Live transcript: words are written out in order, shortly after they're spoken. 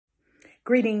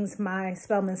Greetings, my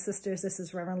Spellman sisters. This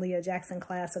is Reverend Leah Jackson,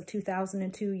 class of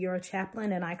 2002, your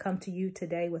chaplain, and I come to you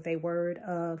today with a word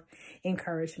of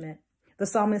encouragement. The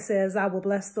psalmist says, I will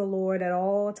bless the Lord at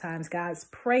all times. God's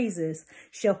praises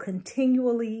shall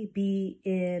continually be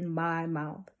in my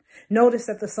mouth. Notice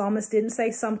that the psalmist didn't say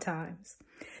sometimes.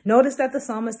 Notice that the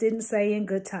psalmist didn't say in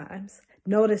good times.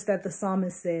 Notice that the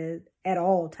psalmist said at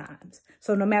all times.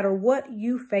 So no matter what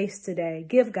you face today,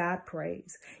 give God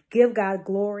praise, give God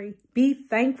glory, be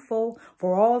thankful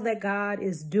for all that God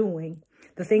is doing,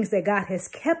 the things that God has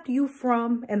kept you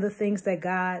from and the things that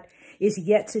God is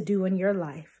yet to do in your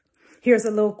life. Here's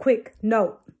a little quick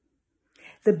note.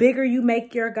 The bigger you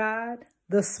make your God,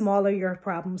 the smaller your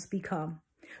problems become.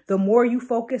 The more you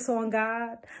focus on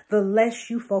God, the less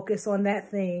you focus on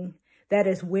that thing that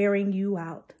is wearing you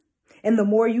out. And the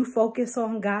more you focus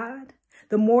on God,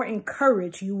 the more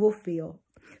encouraged you will feel.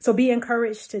 So be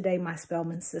encouraged today, my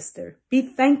Spellman sister. Be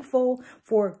thankful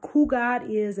for who God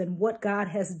is and what God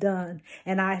has done.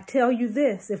 And I tell you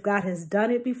this, if God has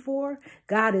done it before,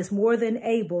 God is more than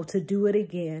able to do it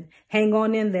again. Hang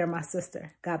on in there, my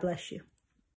sister. God bless you.